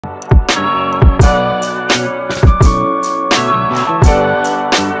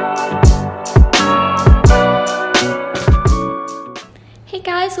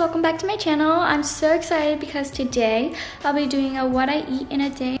welcome back to my channel. I'm so excited because today I'll be doing a what I eat in a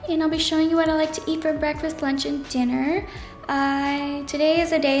day, and I'll be showing you what I like to eat for breakfast, lunch, and dinner. Today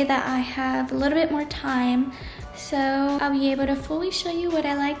is a day that I have a little bit more time, so I'll be able to fully show you what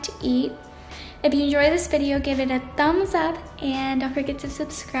I like to eat. If you enjoy this video, give it a thumbs up and don't forget to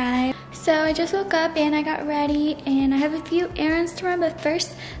subscribe. So I just woke up and I got ready and I have a few errands to run, but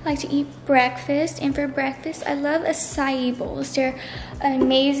first I like to eat breakfast. And for breakfast, I love acai bowls. They're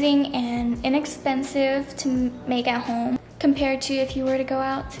amazing and inexpensive to make at home compared to if you were to go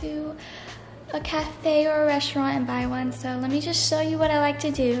out to a cafe or a restaurant and buy one. So let me just show you what I like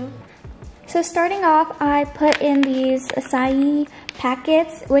to do. So starting off, I put in these acai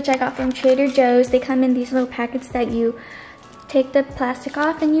packets, which I got from Trader Joe's. They come in these little packets that you take the plastic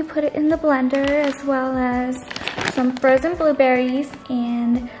off and you put it in the blender, as well as some frozen blueberries.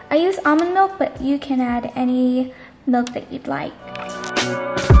 And I use almond milk, but you can add any milk that you'd like.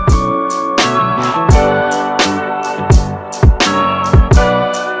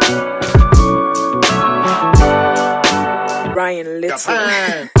 Ryan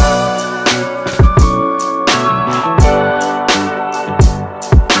Little.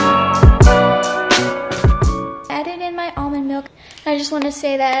 I just want to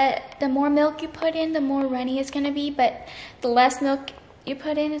say that the more milk you put in, the more runny it's going to be, but the less milk you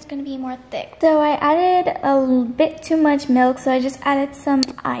put in, it's going to be more thick. So I added a bit too much milk, so I just added some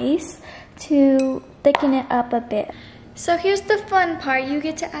ice to thicken it up a bit. So here's the fun part. You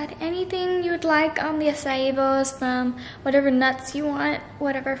get to add anything you would like on the acai bowls, from whatever nuts you want,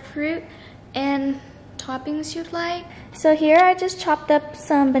 whatever fruit and toppings you'd like. So here I just chopped up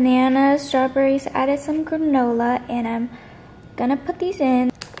some bananas, strawberries, added some granola, and I'm gonna put these in.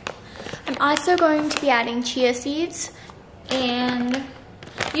 I'm also going to be adding chia seeds, and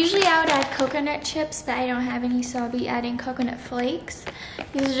usually I would add coconut chips, but I don't have any, so I'll be adding coconut flakes.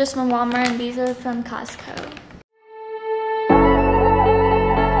 These are just from Walmart and these are from Costco.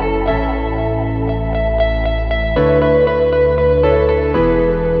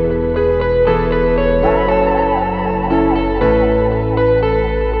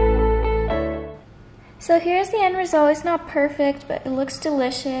 So here's the end result. It's not perfect, but it looks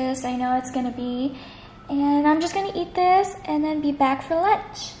delicious. I know it's gonna be. And I'm just gonna eat this and then be back for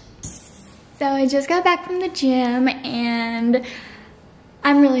lunch. So I just got back from the gym and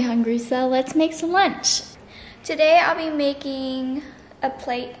I'm really hungry, so let's make some lunch. Today I'll be making a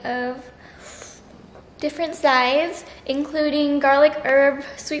plate of different sides, including garlic herb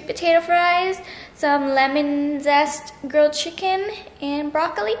sweet potato fries, some lemon zest grilled chicken, and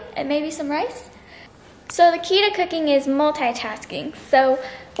broccoli, and maybe some rice. So the key to cooking is multitasking. So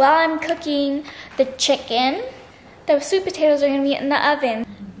while I'm cooking the chicken, the sweet potatoes are gonna be in the oven.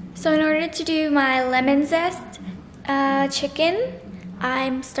 So in order to do my lemon zest chicken,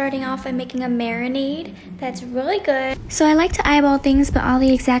 I'm starting off by making a marinade that's really good. So I like to eyeball things, but all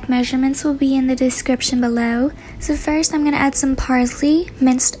the exact measurements will be in the description below. So first I'm gonna add some parsley,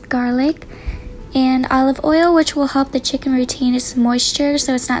 minced garlic, and olive oil, which will help the chicken retain its moisture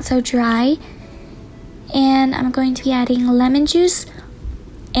so it's not so dry. And I'm going to be adding lemon juice,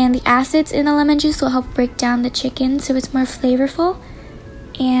 and the acids in the lemon juice will help break down the chicken so it's more flavorful,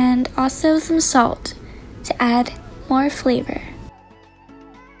 and also some salt to add more flavor.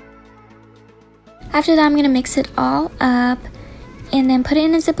 After that, I'm going to mix it all up and then put it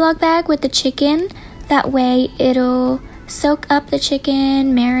in a Ziploc bag with the chicken. That way it'll soak up the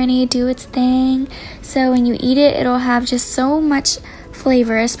chicken, marinate, do its thing, so when you eat it, it'll have just so much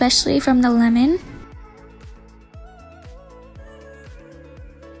flavor, especially from the lemon.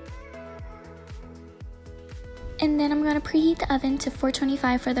 And then I'm gonna preheat the oven to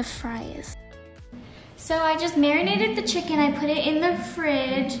 425 for the fries. So I just marinated the chicken, I put it in the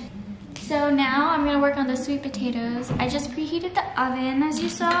fridge. So now I'm gonna work on the sweet potatoes. I just preheated the oven, as you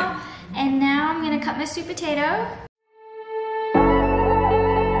saw, and now I'm gonna cut my sweet potato.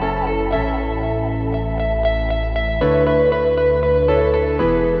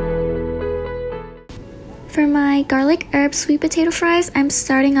 For my garlic herb sweet potato fries, I'm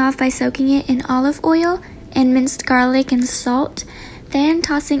starting off by soaking it in olive oil and minced garlic and salt, then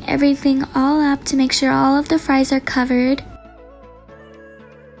tossing everything all up to make sure all of the fries are covered.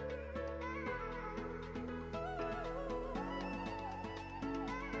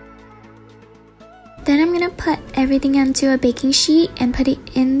 Then I'm gonna put everything onto a baking sheet and put it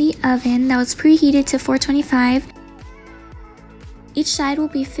in the oven that was preheated to 425. Each side will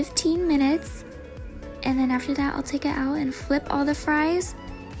be 15 minutes, and then after that I'll take it out and flip all the fries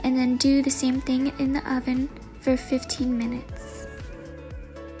and then do the same thing in the oven for 15 minutes.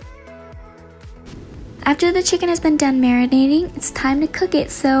 After the chicken has been done marinating, it's time to cook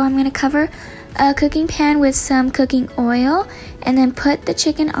it. So I'm going to cover a cooking pan with some cooking oil and then put the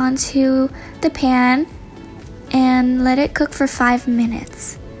chicken onto the pan and let it cook for 5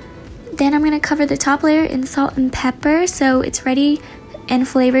 minutes. Then I'm going to cover the top layer in salt and pepper so it's ready and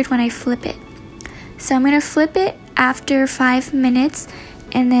flavored when I flip it. So I'm going to flip it after 5 minutes,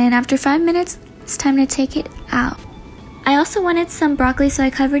 and then after 5 minutes it's time to take it out. I also wanted some broccoli, so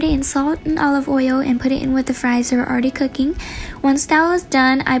I covered it in salt and olive oil and put it in with the fries that were already cooking. Once that was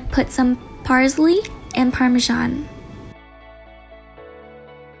done, I put some parsley and parmesan.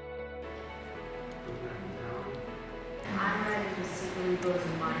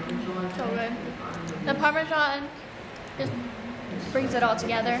 So good. The parmesan just brings it all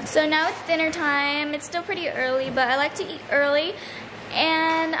together. So now it's dinner time. It's still pretty early, but I like to eat early.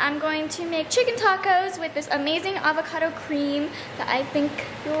 And I'm going to make chicken tacos with this amazing avocado cream that I think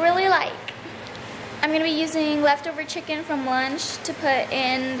you'll really like. I'm going to be using leftover chicken from lunch to put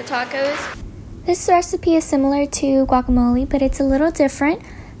in the tacos. This recipe is similar to guacamole, but it's a little different.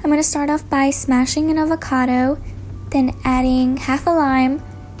 I'm going to start off by smashing an avocado, then adding half a lime,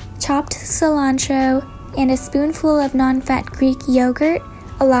 chopped cilantro, and a spoonful of non-fat Greek yogurt,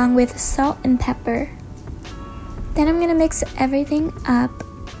 along with salt and pepper. Then I'm going to mix everything up,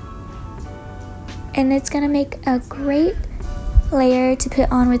 and it's going to make a great layer to put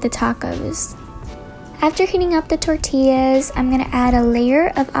on with the tacos. After heating up the tortillas, I'm going to add a layer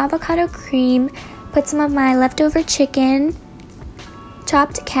of avocado cream, put some of my leftover chicken,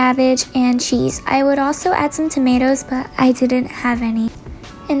 chopped cabbage, and cheese. I would also add some tomatoes, but I didn't have any.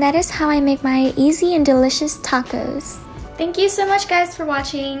 And that is how I make my easy and delicious tacos. Thank you so much guys for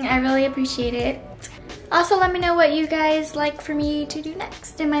watching. I really appreciate it. Also, let me know what you guys like for me to do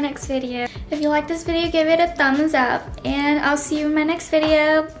next in my next video. If you like this video, give it a thumbs up, and I'll see you in my next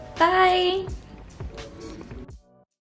video. Bye!